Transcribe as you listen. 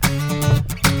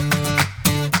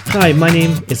Hi, my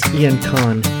name is Ian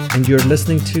Khan, and you're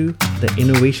listening to the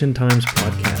Innovation Times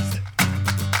podcast.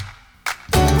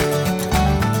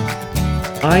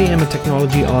 I am a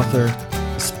technology author,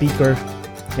 speaker,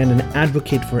 and an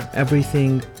advocate for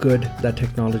everything good that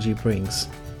technology brings.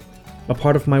 A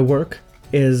part of my work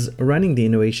is running the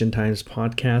Innovation Times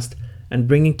podcast and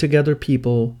bringing together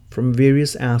people from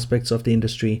various aspects of the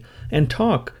industry and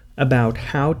talk about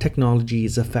how technology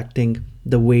is affecting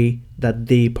the way that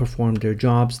they perform their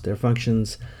jobs, their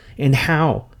functions, and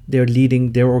how they're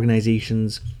leading their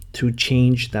organizations through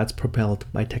change that's propelled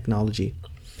by technology.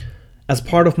 As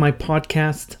part of my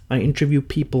podcast, I interview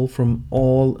people from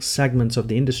all segments of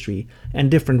the industry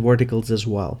and different verticals as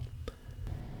well.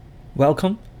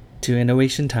 Welcome to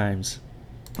Innovation Times.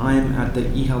 I'm at the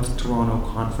eHealth Toronto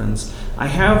conference. I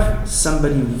have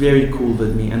somebody very cool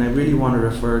with me, and I really want to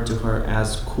refer to her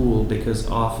as cool because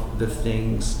of the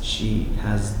things she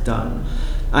has done.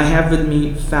 I have with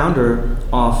me founder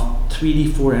of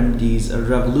 3D4MDs, a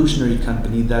revolutionary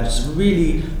company that's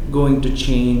really going to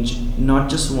change not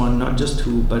just one, not just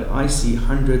two, but I see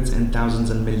hundreds and thousands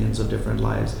and millions of different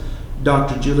lives.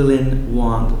 Dr. Julielynn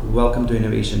Wong, welcome to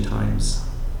Innovation Times.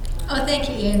 Oh, thank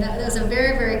you, Ian. That was a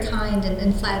very, very kind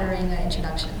and flattering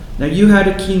introduction. Now, you had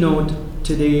a keynote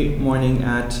today morning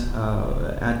at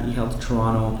eHealth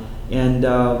Toronto, and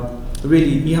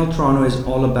really, eHealth Toronto is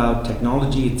all about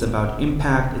technology. It's about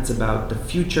impact. It's about the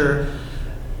future.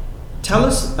 Tell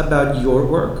us about your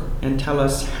work and tell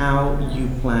us how you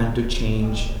plan to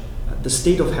change the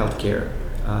state of healthcare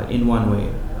in one way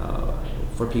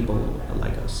for people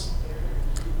like us.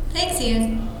 Thanks,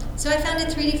 Ian. So I founded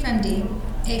 3D4MD,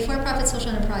 a for-profit social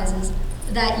enterprise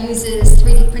that uses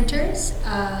 3D printers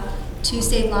to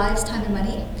save lives, time, and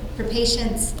money for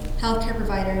patients, healthcare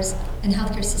providers, and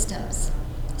healthcare systems.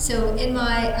 So in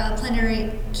my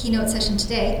plenary keynote session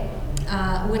today,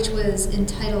 which was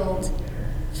entitled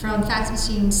From Fax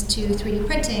Machines to 3D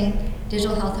Printing,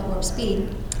 Digital Health at Warp Speed,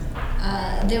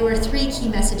 there were three key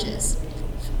messages.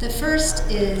 The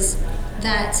first is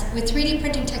that with 3D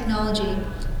printing technology,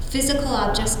 physical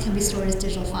objects can be stored as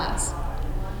digital files.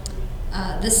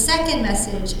 The second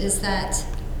message is that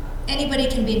anybody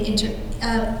can be an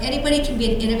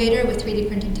innovator with 3D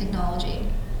printing technology.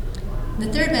 The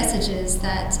third message is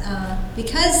that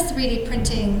because 3D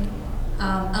printing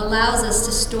allows us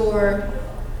to store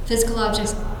physical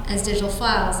objects as digital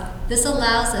files, this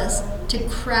allows us to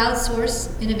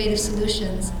crowdsource innovative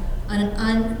solutions on an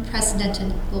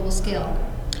unprecedented global scale.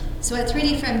 So at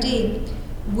 3D4MD,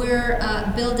 we're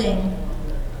building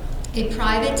a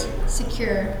private,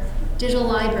 secure digital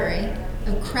library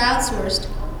of crowdsourced,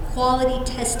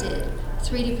 quality-tested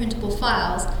 3D printable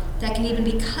files that can even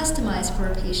be customized for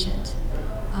a patient.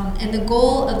 And the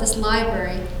goal of this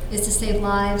library is to save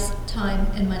lives, time,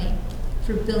 and money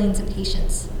for billions of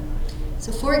patients.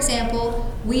 So for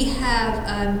example, we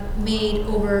have made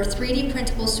over 3D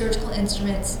printable surgical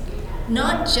instruments,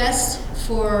 not just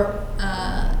for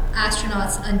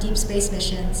astronauts on deep space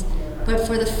missions, but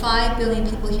for the 5 billion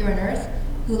people here on Earth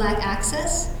who lack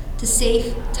access to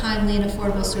safe, timely, and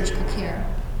affordable surgical care.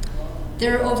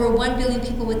 There are over 1 billion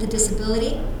people with a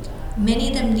disability. Many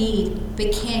of them need,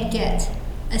 but can't get,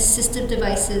 assistive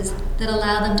devices that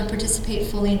allow them to participate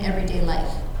fully in everyday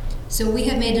life. So we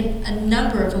have made a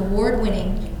number of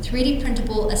award-winning 3D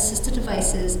printable assistive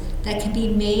devices that can be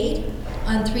made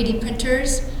on 3D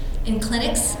printers in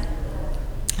clinics,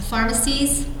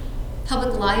 pharmacies,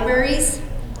 public libraries,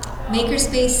 maker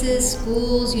spaces,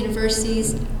 schools,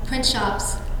 universities, print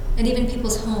shops, and even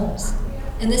people's homes.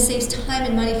 And this saves time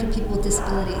and money for people with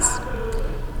disabilities.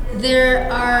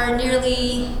 There are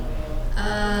nearly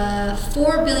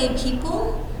 4 billion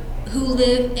people who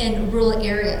live in rural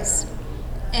areas.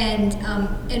 And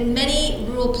in many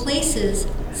rural places,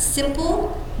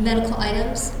 simple medical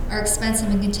items are expensive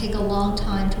and can take a long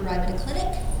time to arrive at a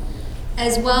clinic.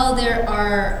 As well, there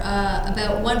are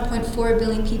about 1.4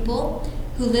 billion people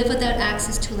who live without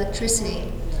access to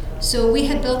electricity. So we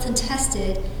have built and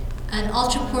tested an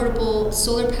ultra-portable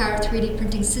solar-powered 3D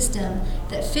printing system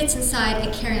that fits inside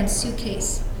a carry-on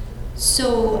suitcase.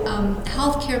 So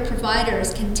healthcare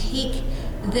providers can take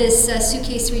this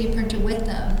suitcase 3D printer with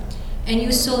them and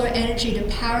use solar energy to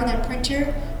power that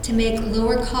printer to make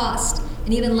lower cost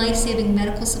and even life-saving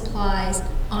medical supplies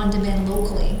on demand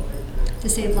locally to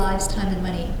save lives, time, and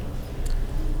money.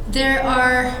 There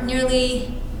are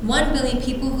nearly 1 billion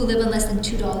people who live on less than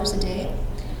 $2 a day.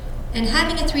 And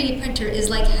having a 3D printer is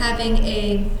like having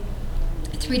a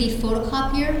 3D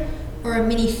photocopier or a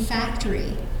mini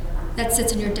factory that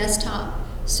sits on your desktop.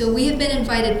 So we have been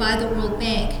invited by the World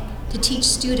Bank to teach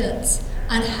students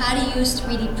on how to use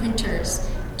 3D printers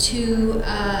to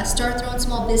start their own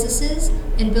small businesses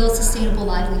and build sustainable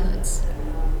livelihoods.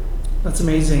 That's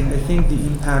amazing. I think the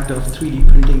impact of 3D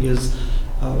printing is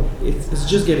it's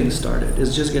just getting started.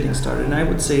 It's just getting started, and I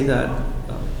would say that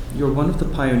you're one of the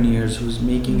pioneers who's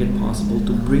making it possible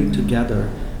to bring together,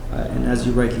 and as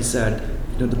you rightly said,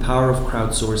 the power of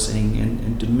crowdsourcing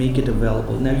and to make it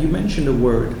available. Now, you mentioned a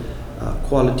word,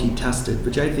 quality tested,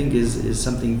 which I think is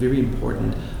something very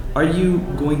important. Are you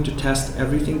going to test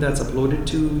everything that's uploaded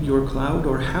to your cloud,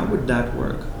 or how would that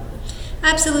work?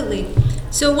 Absolutely.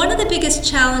 So one of the biggest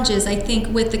challenges, I think,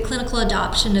 with the clinical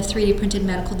adoption of 3D printed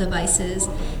medical devices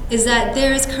is that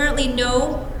there is currently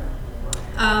no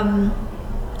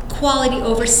quality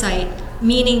oversight,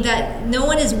 meaning that no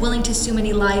one is willing to assume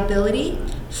any liability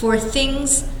for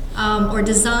things or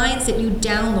designs that you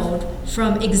download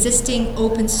from existing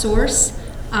open source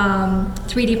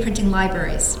 3D printing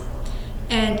libraries.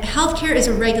 And healthcare is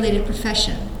a regulated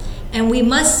profession, and we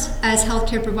must, as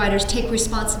healthcare providers, take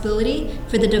responsibility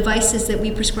for the devices that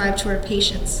we prescribe to our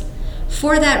patients.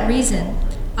 For that reason,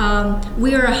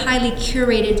 we are a highly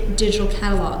curated digital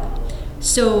catalog.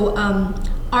 So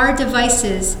our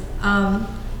devices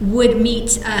would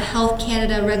meet Health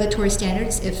Canada regulatory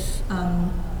standards if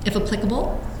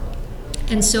applicable.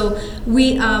 And so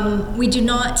we do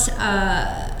not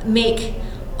make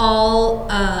all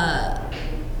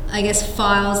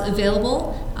files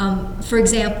available. For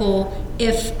example,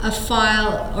 if a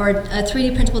file or a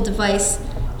 3D printable device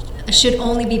should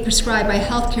only be prescribed by a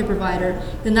healthcare provider,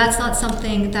 then that's not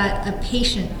something that a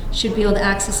patient should be able to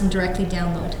access and directly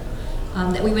download.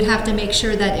 That we would have to make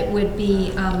sure that it would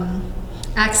be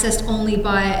accessed only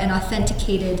by an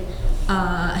authenticated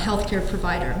healthcare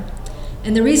provider.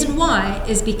 And the reason why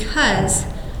is because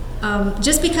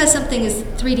just because something is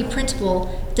 3D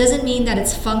printable doesn't mean that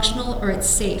it's functional or it's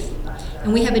safe.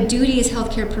 And we have a duty as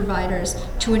healthcare providers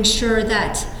to ensure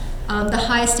that the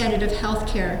highest standard of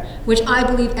healthcare, which I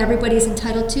believe everybody is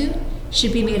entitled to,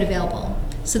 should be made available.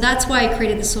 So that's why I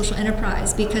created the social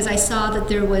enterprise, because I saw that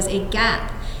there was a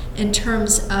gap in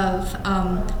terms of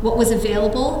what was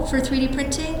available for 3D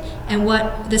printing and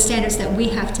what the standards that we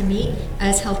have to meet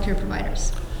as healthcare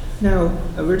providers. Now,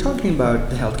 we're talking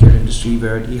about the healthcare industry.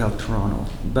 We're at eHealth Toronto,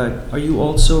 but are you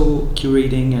also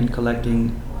curating and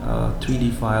collecting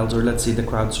 3D files, or let's say the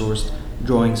crowdsourced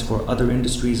drawings for other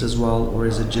industries as well, or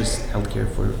is it just healthcare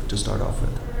to start off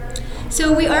with?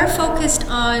 So we are focused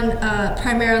on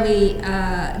primarily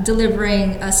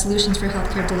delivering solutions for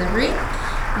healthcare delivery.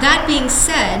 That being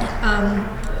said,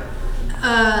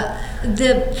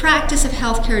 the practice of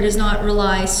healthcare does not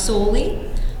rely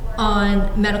solely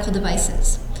on medical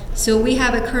devices. So we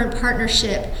have a current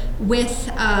partnership with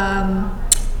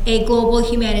a global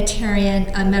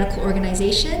humanitarian medical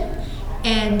organization,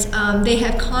 and they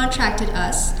have contracted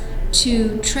us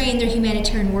to train their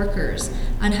humanitarian workers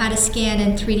on how to scan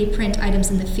and 3D print items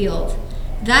in the field.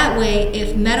 That way,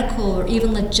 if medical or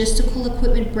even logistical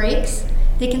equipment breaks,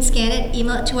 they can scan it,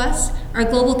 email it to us. Our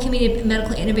global community of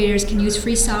medical innovators can use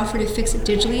free software to fix it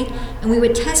digitally, and we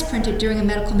would test print it during a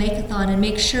medical makeathon and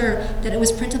make sure that it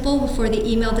was printable before they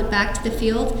emailed it back to the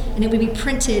field, and it would be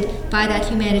printed by that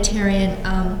humanitarian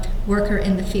worker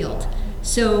in the field.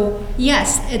 So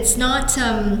yes, it's not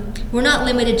we're not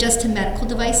limited just to medical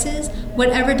devices.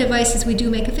 Whatever devices we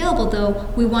do make available,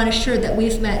 though, we want to ensure that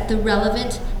we've met the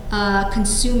relevant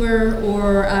consumer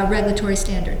or regulatory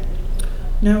standard.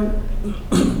 Now,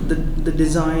 the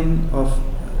design of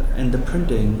and the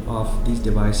printing of these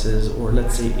devices, or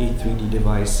let's say a 3D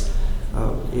device,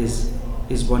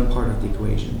 is one part of the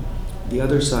equation. The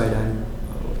other side,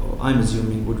 I'm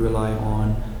assuming, would rely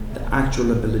on the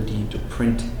actual ability to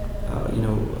print,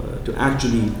 to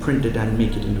actually print it and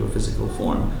make it into a physical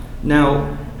form.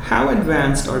 Now, how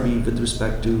advanced are we with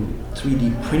respect to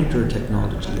 3D printer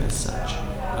technology as such?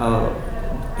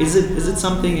 Is it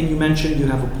something, and you mentioned you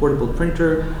have a portable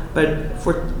printer, but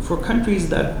for countries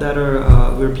that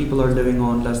are where people are living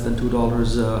on less than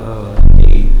 $2 a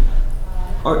day,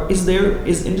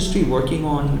 is industry working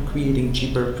on creating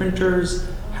cheaper printers?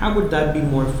 How would that be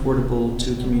more affordable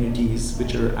to communities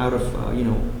which are out of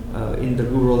in the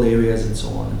rural areas and so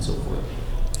on and so forth?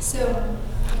 So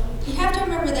you have to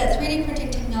remember that 3D printing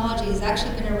technology has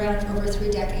actually been around for over 3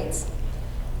 decades.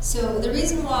 So the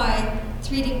reason why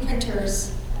 3D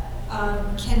printers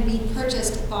can be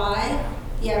purchased by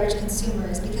the average consumer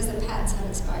is because the patents have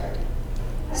expired.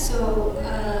 So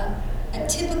a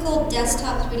typical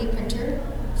desktop 3D printer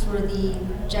for the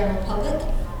general public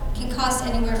can cost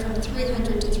anywhere from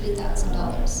 $300 to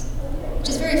 $3,000, which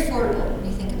is very affordable when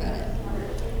you think about it.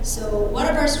 So one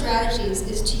of our strategies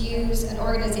is to use an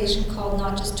organization called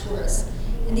Not Just Tourists,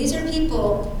 And these are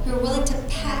people who are willing to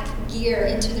pack gear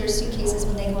into their suitcases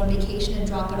when they go on vacation and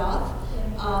drop it off.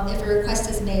 If a request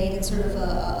is made in sort of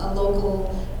a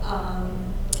local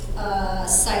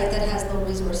site that has low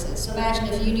resources. So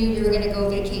imagine if you knew you were going to go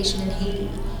vacation in Haiti,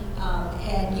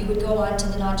 and you would go onto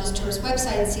the Not Just Tourist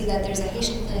website and see that there's a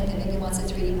Haitian clinic that maybe wants a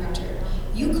 3D printer.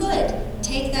 You could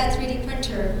take that 3D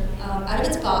printer out of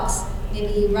its box,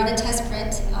 maybe run a test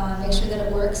print, make sure that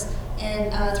it works,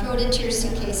 and throw it into your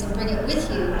suitcase and bring it with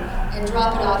you and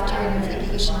drop it off during your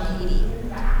vacation in Haiti.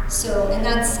 So, and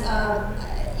that's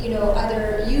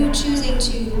either you choosing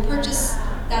to purchase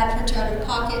that printer out of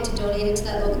pocket to donate it to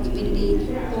that local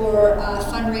community, or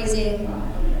fundraising,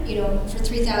 for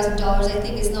 $3,000, I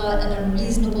think is not an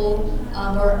unreasonable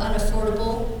or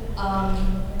unaffordable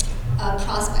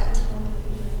prospect.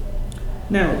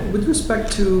 Now, with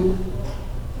respect to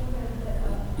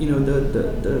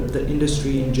the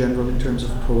industry in general in terms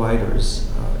of providers,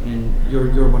 and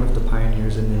you're one of the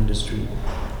pioneers in the industry.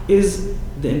 Is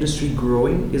the industry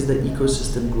growing? Is the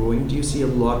ecosystem growing? Do you see a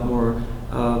lot more,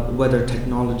 whether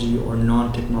technology or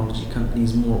non-technology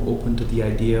companies, more open to the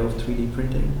idea of 3D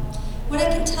printing? What I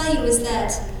can tell you is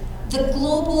that the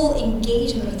global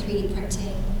engagement with 3D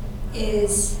printing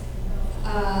is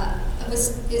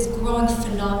growing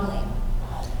phenomenally.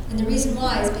 And the reason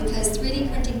why is because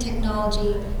 3D printing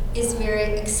technology is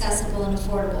very accessible and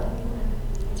affordable.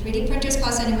 3D printers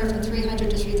cost anywhere from $300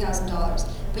 to $3,000,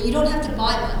 but you don't have to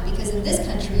buy one because in this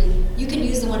country, you can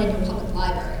use the one in your public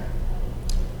library.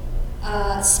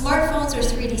 Smartphones are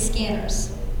 3D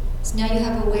scanners. So now you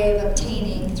have a way of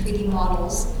obtaining 3D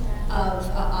models of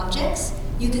objects.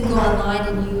 You can go online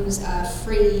and use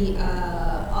free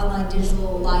online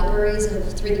digital libraries of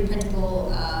 3D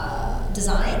printable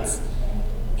designs.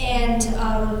 And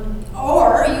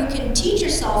or you can teach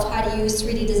yourself how to use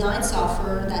 3D design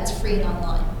software that's free and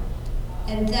online.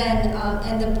 And then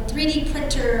and the 3D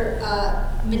printer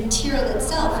material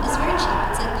itself is very cheap.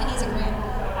 It's like pennies a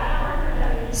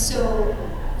gram. So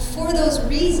for those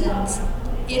reasons,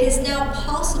 it is now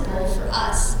possible for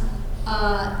us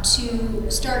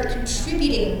to start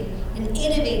contributing and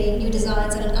innovating new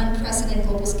designs at an unprecedented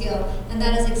global scale, and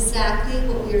that is exactly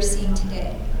what we are seeing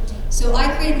today. So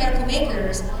I created Medical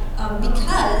Makers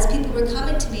because people were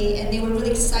coming to me and they were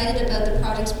really excited about the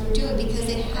projects we were doing because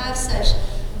they have such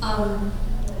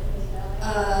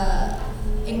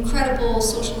incredible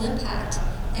social impact.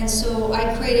 And so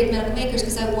I created Medical Makers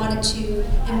because I wanted to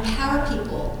empower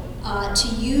people to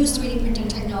use 3D printing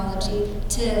technology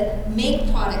to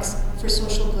make products for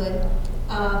social good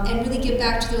and really give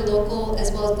back to their local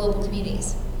as well as global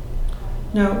communities.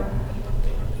 Now,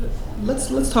 let's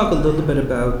talk a little bit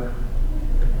about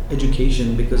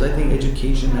education, because I think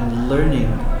education and learning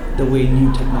the way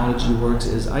new technology works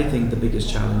is, I think, the biggest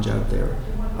challenge out there.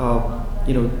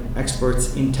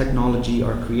 Experts in technology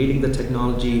are creating the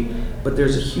technology, but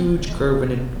there's a huge curve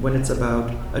when it's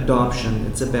about adoption.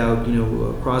 It's about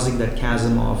crossing that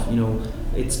chasm of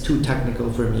it's too technical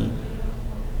for me.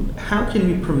 How can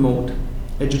we promote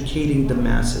educating the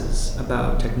masses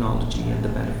about technology and the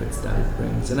benefits that it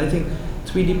brings? And I think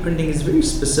 3D printing is very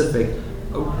specific.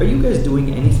 Are you guys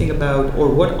doing anything about, or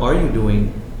what are you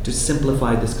doing to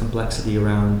simplify this complexity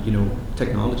around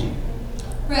technology?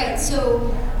 Right,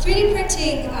 so 3D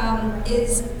printing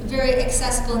is very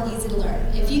accessible and easy to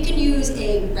learn. If you can use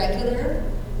a regular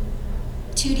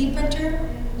 2D printer,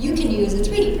 you can use a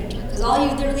 3D printer, because all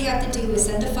you literally have to do is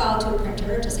send a file to a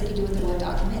printer, just like you do with a Word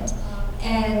document,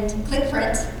 and click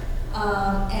print,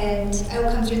 and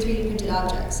out comes your 3D printed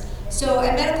objects. So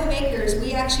at Medical Makers,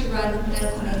 we actually run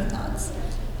medical makeathons.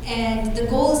 And the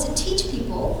goal is to teach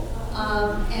people,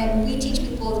 and we teach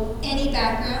people of any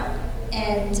background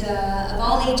and of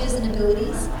all ages and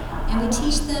abilities, and we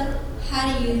teach them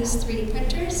how to use 3D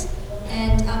printers.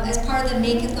 And as part of the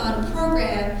Makeathon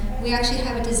program, we actually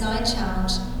have a design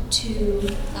challenge to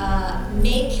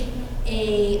make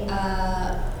a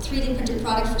 3D printed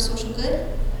product for social good.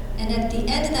 And at the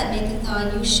end of that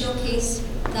Makeathon, you showcase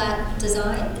that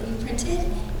design that you printed,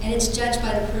 and it's judged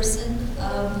by the person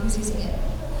who's using it.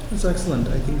 That's excellent.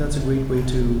 I think that's a great way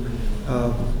to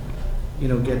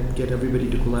get everybody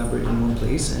to collaborate in one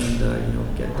place and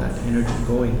get that energy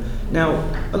going. Now,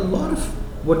 a lot of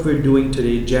what we're doing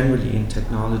today generally in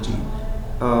technology,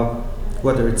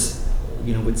 whether it's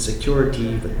with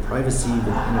security, with privacy, with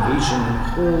innovation, and a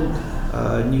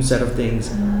whole new set of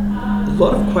things, a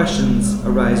lot of questions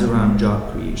arise around job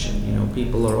creation.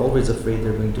 People are always afraid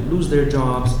they're going to lose their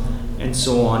jobs and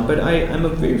so on. But I'm a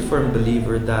very firm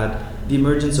believer that the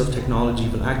emergence of technology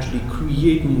will actually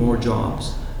create more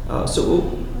jobs.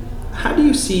 So how do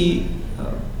you see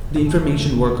the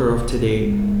information worker of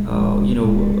today,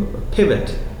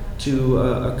 pivot to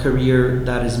a career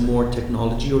that is more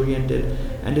technology oriented,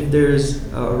 and if there's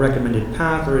a recommended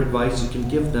path or advice you can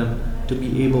give them to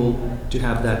be able to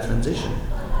have that transition.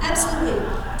 Absolutely.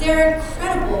 There are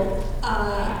incredible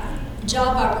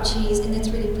job opportunities in the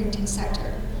 3D printing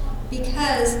sector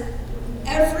because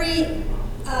every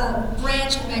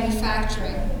branch of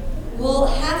manufacturing will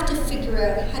have to figure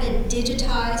out how to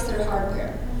digitize their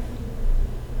hardware.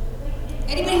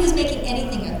 Anybody who's making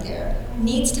anything out there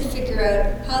needs to figure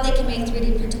out how they can make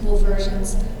 3D printable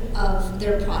versions of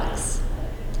their products.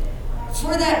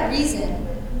 For that reason,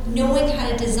 knowing how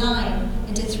to design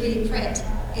into 3D print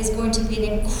is going to be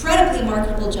an incredibly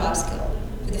marketable job skill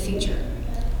for the future.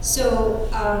 So,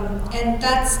 the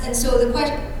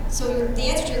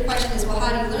answer to your question is, well, how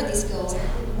do you learn these skills?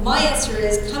 My answer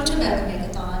is come to a medical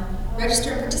makeathon,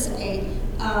 register and participate,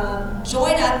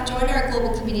 join our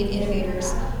global community of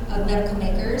innovators of medical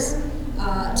makers.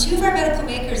 Two of our medical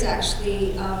makers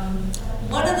actually,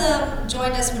 one of them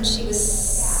joined us when she was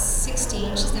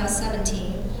 16, she's now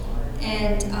 17,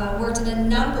 and worked in a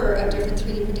number of different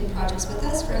 3D printing projects with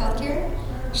us for healthcare.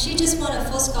 She just won a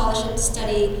full scholarship to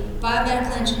study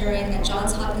biomedical engineering at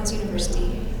Johns Hopkins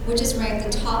University, which is ranked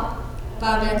the top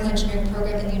biomedical engineering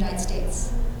program in the United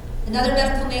States. Another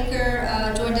medical maker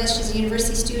joined us. She's a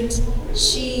university student.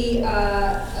 We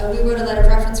wrote a letter of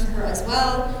reference for her as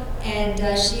well, and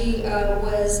she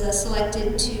was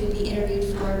selected to be interviewed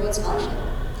for a Rhodes Scholarship.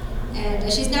 And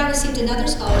she's now received another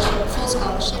scholarship, full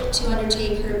scholarship, to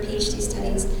undertake her PhD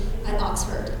studies at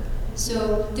Oxford.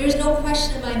 So there's no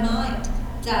question in my mind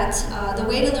that the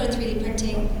way to learn 3D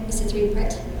printing is to 3D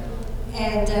print.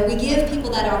 And we give people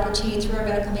that opportunity through our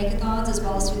medical makeathons as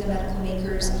well as through the medical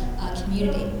makers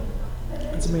community.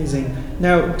 That's amazing.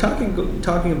 Now,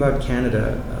 talking about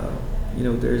Canada,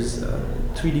 there's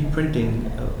 3D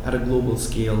printing at a global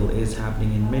scale is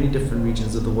happening in many different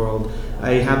regions of the world.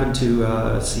 I happened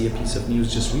to see a piece of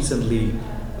news just recently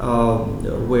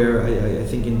where I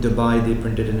think in Dubai they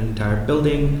printed an entire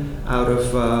building out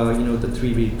of the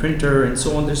 3D printer and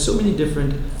so on. There's so many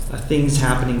different things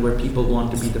happening where people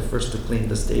want to be the first to claim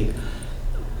the stake.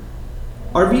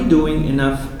 Are we doing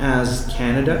enough as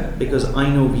Canada? Because I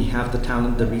know we have the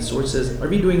talent, the resources. Are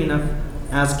we doing enough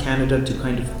as Canada to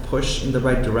kind of push in the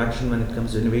right direction when it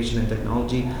comes to innovation and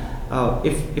technology?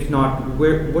 If not,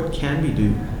 what can we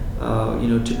do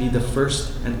to be the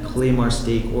first and claim our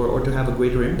stake or to have a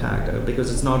greater impact?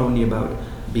 Because it's not only about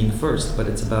being first, but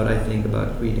it's about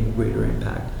creating a greater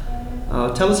impact.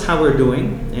 Tell us how we're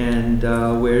doing and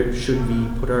where should we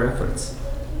put our efforts?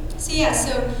 So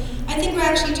I think we're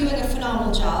actually doing a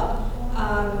phenomenal job.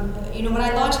 When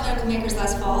I launched Medical Makers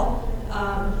last fall,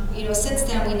 since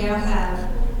then we now have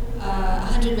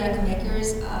 100 medical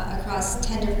makers across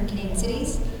 10 different Canadian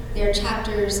cities. There are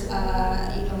chapters,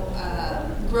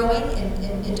 growing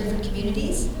in different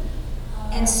communities.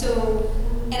 And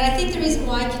I think the reason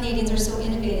why Canadians are so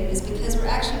innovative is because we're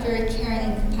actually very caring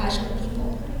and compassionate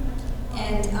people.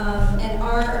 And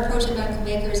our approach at Medical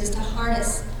Makers is to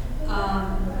harness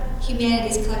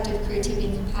humanity's collective creativity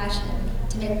and compassion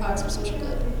to make products for social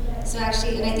good. So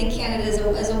actually, and I think Canada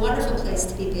is a wonderful place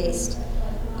to be based.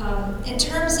 In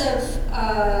terms of,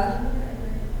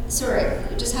 sorry,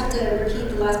 you just have to repeat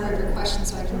the last part of your question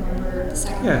so I can remember the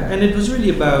second part. Yeah, and it was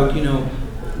really about,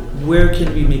 where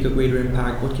can we make a greater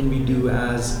impact? What can we do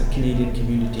as a Canadian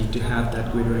community to have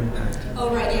that greater impact? Oh,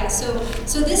 right, yeah.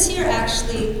 So this year,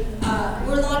 actually,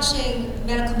 we're launching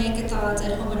medical makeathons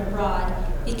at home and abroad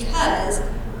because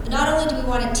not only do we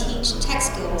want to teach tech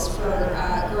skills for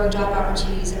growing job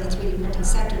opportunities in the 3D printing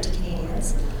sector to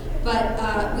Canadians, but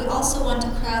we also want to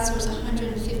crowdsource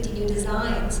 150 new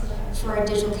designs for our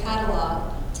digital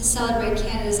catalog to celebrate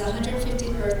Canada's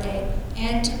 150th birthday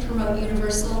and to promote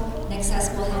universal and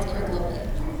accessible healthcare globally.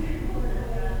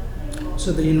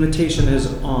 So the invitation is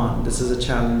on. This is a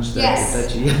challenge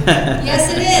that you... Yes,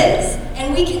 it is.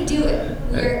 And we can do it.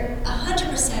 We're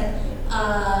 100%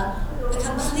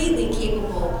 completely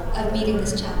capable of meeting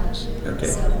this challenge. Okay.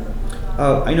 So.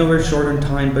 I know we're short on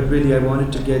time, but really I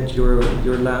wanted to get your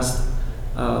last,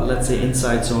 let's say,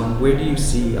 insights on where do you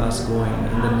see us going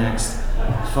in the next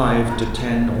 5 to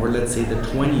 10, or let's say the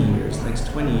next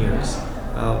 20 years,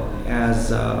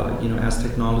 as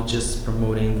technologists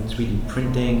promoting 3D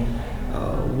printing.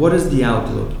 What is the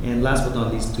outlook? And last but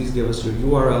not least, please give us your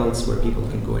URLs where people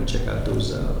can go and check out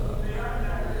those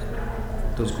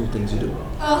cool things you do.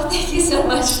 Oh, thank you so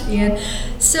much, Ian.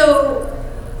 So,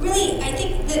 really, I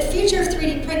think the future of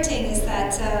 3D printing is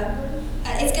that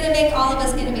it's going to make all of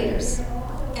us innovators,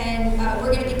 and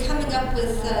we're going to be coming up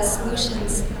with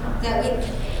solutions that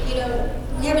we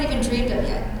haven't even dreamed of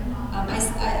yet.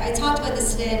 I talked about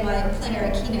this today in my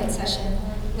plenary keynote session,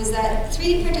 was that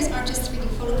 3D printers aren't just 3D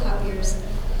photocopiers,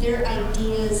 they're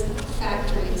ideas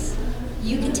factories.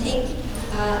 You can take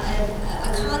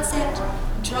a concept,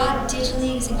 draw it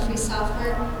digitally using free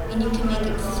software, and you can make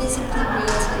it physically real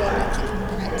today by clicking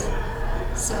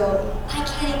print. So I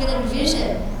can't even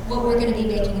envision what we're going to be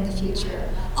making in the future.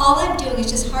 All I'm doing is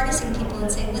just harnessing people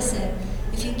and saying, listen,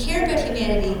 if you care about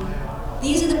humanity,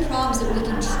 these are the problems that we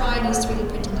can try and use 3D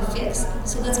printing to fix,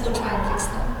 so let's go try and fix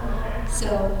them.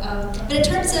 So, but in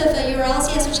terms of URLs,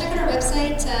 so check out our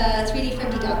website,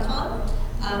 3dfriendly.com.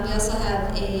 We also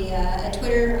have a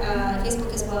Twitter,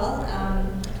 Facebook as well.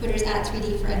 Twitter's at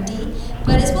 3dfriendly.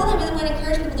 But as well, I really want to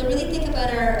encourage people to really think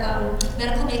about our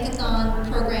medical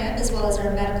makeathon program, as well as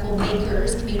our medical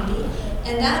makers community.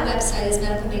 And that website is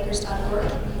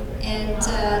medicalmakers.org. And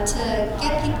to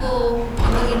get people,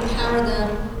 really empower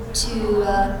them to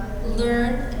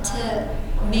learn to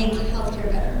make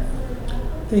healthcare better.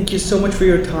 Thank you so much for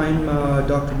your time,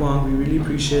 Dr. Wong. We really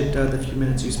appreciate the few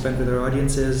minutes you spent with our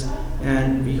audiences,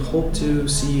 and we hope to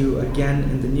see you again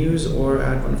in the news or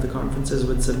at one of the conferences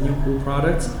with some new cool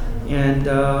products. And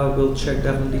we'll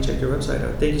definitely check your website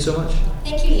out. Thank you so much.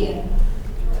 Thank you, Ian.